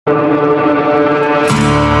Good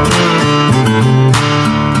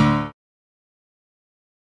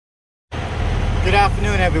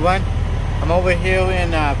afternoon, everyone. I'm over here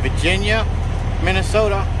in Virginia,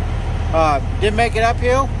 Minnesota. Didn't make it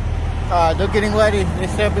uphill. They're getting ready. They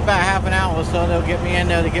said it'll be about half an hour or so. They'll get me in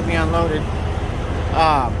there to get me unloaded.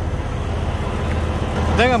 I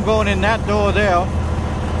think I'm going in that door there.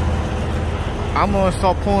 I'm going to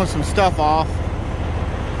start pulling some stuff off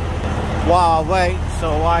while I wait,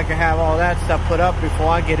 so I can have all that stuff put up before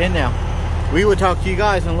I get in there. We will talk to you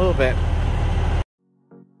guys in a little bit.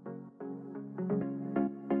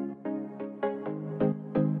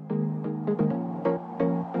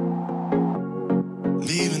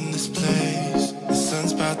 Leaving this place, the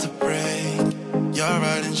sun's about to break. You're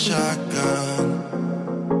riding shotgun,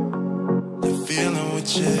 the feeling we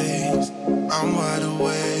chase. I'm wide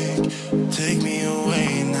awake, take me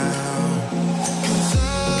away now. 'Cause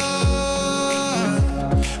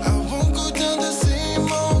I won't go down the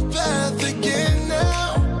same old path again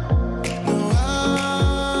now. No,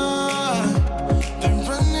 I've been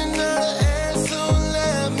running out of air, so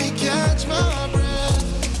let me catch my breath.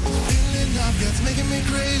 Feeling I've got's making me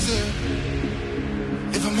crazy.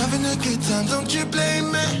 If I'm having a good time, don't you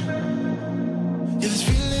blame me. Yeah, this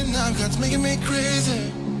feeling I've got's making me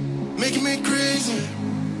crazy, making me crazy.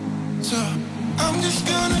 So I'm just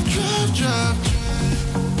gonna drive.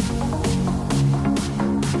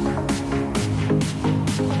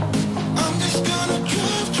 I'm just gonna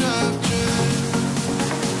drive.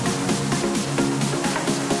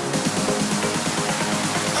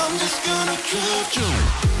 I'm just gonna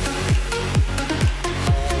drive.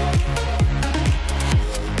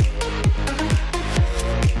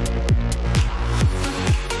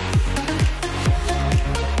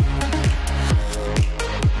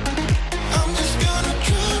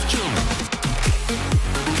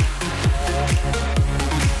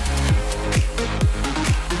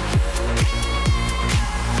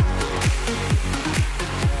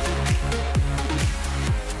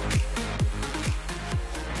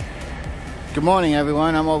 Good morning,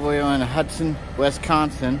 everyone. I'm over here in Hudson,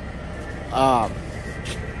 Wisconsin.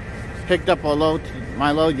 Picked up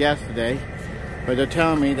my load yesterday, but they're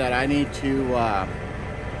telling me that I need to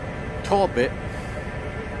tarp it.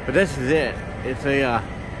 But this is it. It's a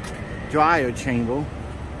dryer chamber,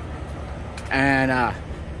 and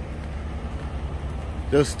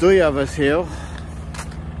there's 3 of us here.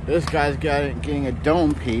 This guy's getting a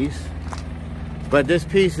dome piece, but this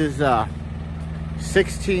piece is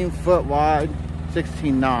 16 foot wide,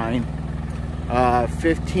 16.9,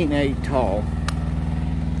 15.8 tall.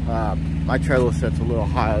 My trailer set's a little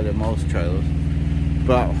higher than most trailers,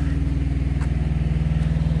 but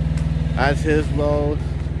that's his load,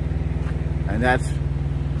 and that's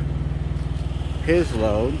his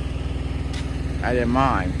load, and then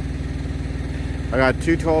mine. I got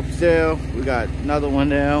 2 tarps there, we got another one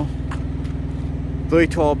there, 3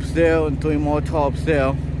 tarps there, and 3 more tarps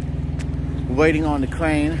there. Waiting on the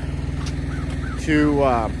crane to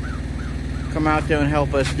come out there and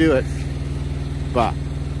help us do it, but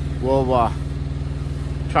we'll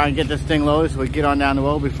try and get this thing loaded so we get on down the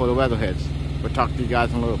road before the weather hits. We'll talk to you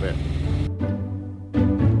guys in a little bit.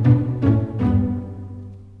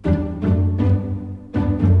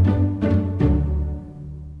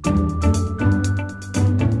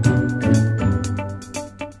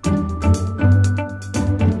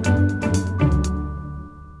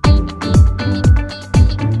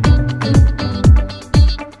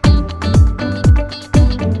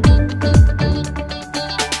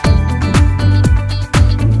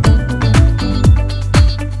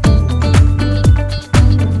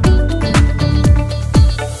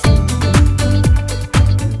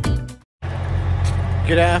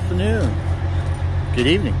 Good afternoon, good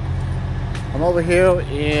evening. I'm over here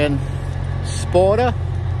in Savanah,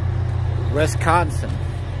 Wisconsin.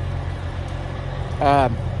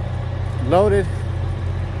 Loaded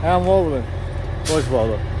and rolling. Where's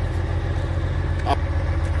roller?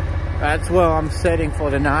 That's where I'm setting for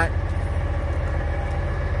the night.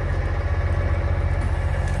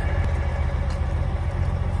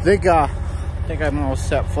 I think I'm all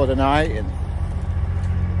set for the night, and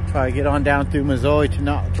try to get on down through Missouri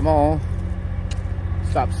tomorrow.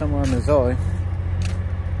 Stop somewhere in Missouri.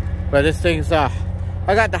 But this thing's, I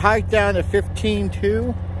got the hike down to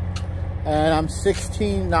 15.2, and I'm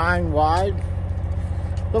 16.9 wide.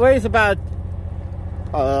 The weight's about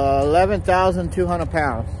 11,200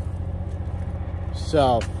 pounds.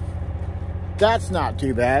 So that's not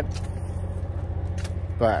too bad.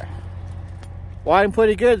 But riding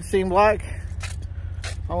pretty good, it seemed like.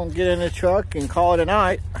 I'm gonna get in the truck and call it a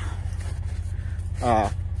night.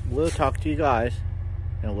 We'll talk to you guys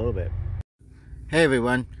in a little bit. Hey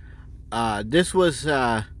everyone, this was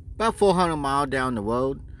about 400 miles down the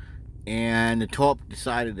road, and the tarp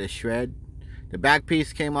decided to shred. The back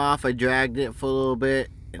piece came off. I dragged it for a little bit,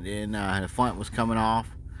 and then the front was coming off,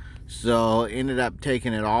 so ended up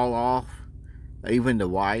taking it all off, even the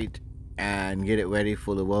white, and get it ready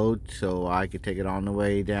for the road so I could take it on the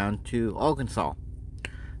way down to Arkansas.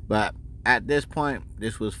 But at this point,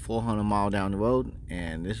 this was 400 miles down the road,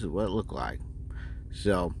 and this is what it looked like.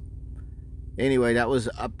 So anyway, that was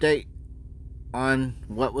an update on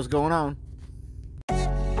what was going on.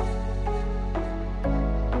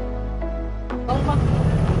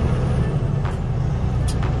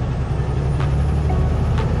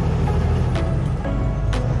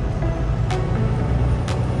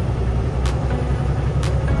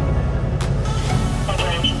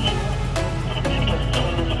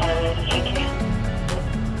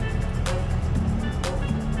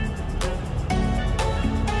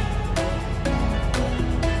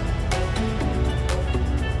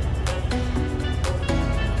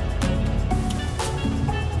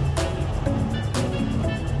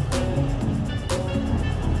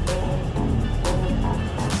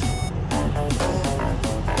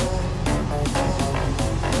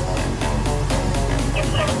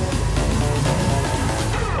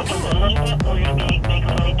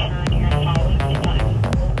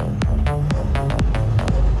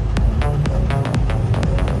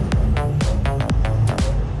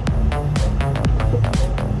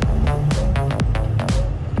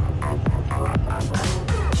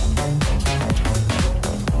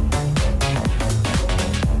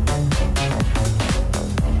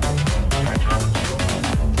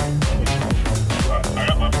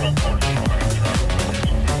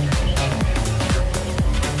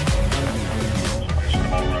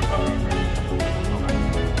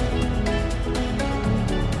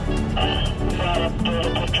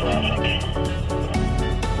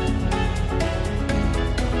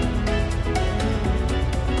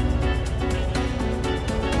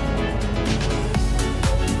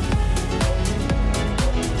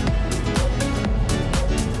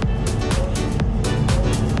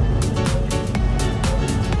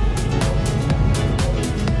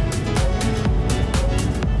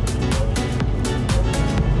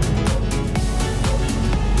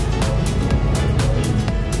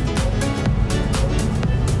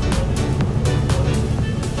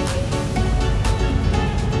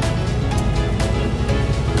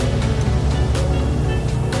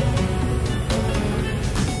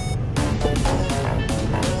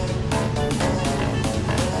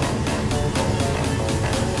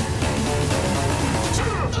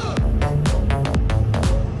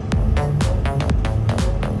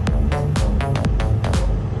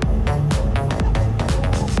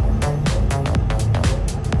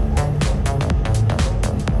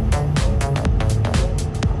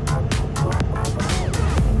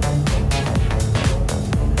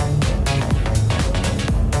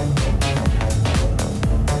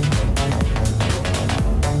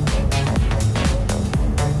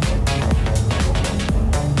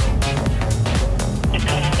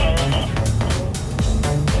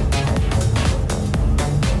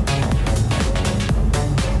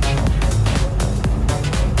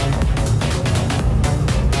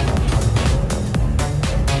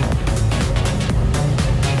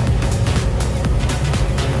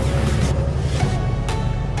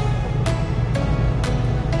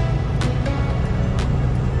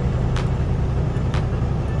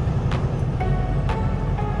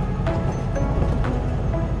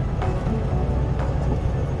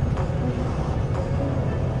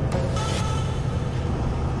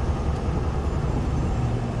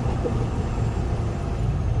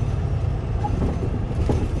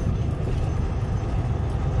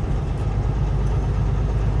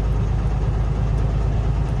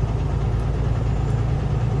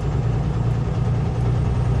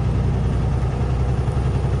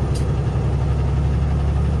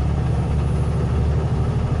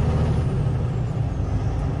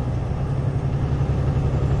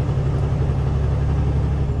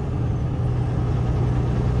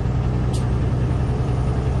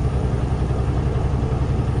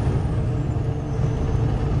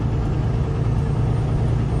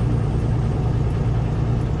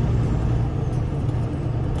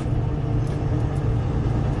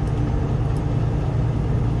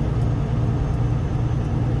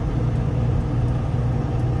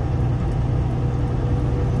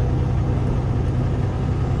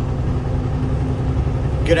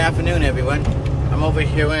 Good afternoon, everyone. I'm over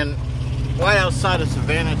here right outside of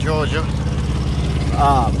Savanah, Georgia.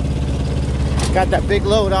 Got that big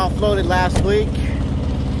load offloaded last week.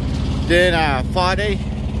 Then Friday,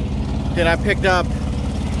 Then I picked up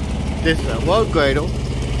this load grader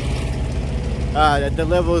that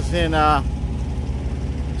delivers in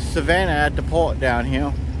Savanah at the port down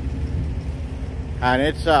here. And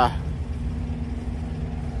it's I'll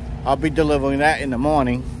be delivering that in the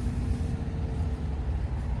morning.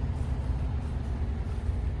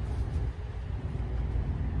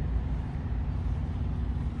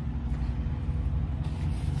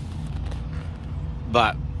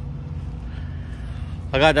 But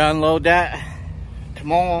I got to unload that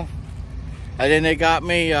tomorrow, and then they got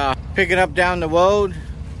me picking up down the road,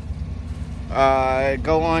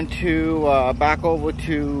 going to back over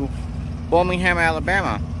to Birmingham,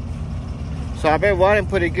 Alabama. So I've been running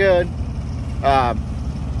pretty good,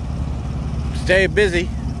 stay busy.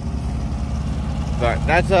 But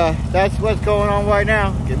that's what's going on right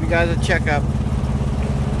now. Give you guys a checkup.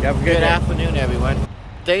 You have a good afternoon, everyone.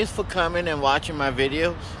 Thanks for coming and watching my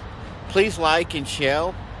videos. Please like and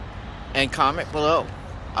share and comment below.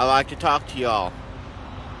 I like to talk to y'all.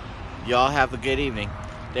 Y'all have a good evening.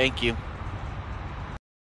 Thank you.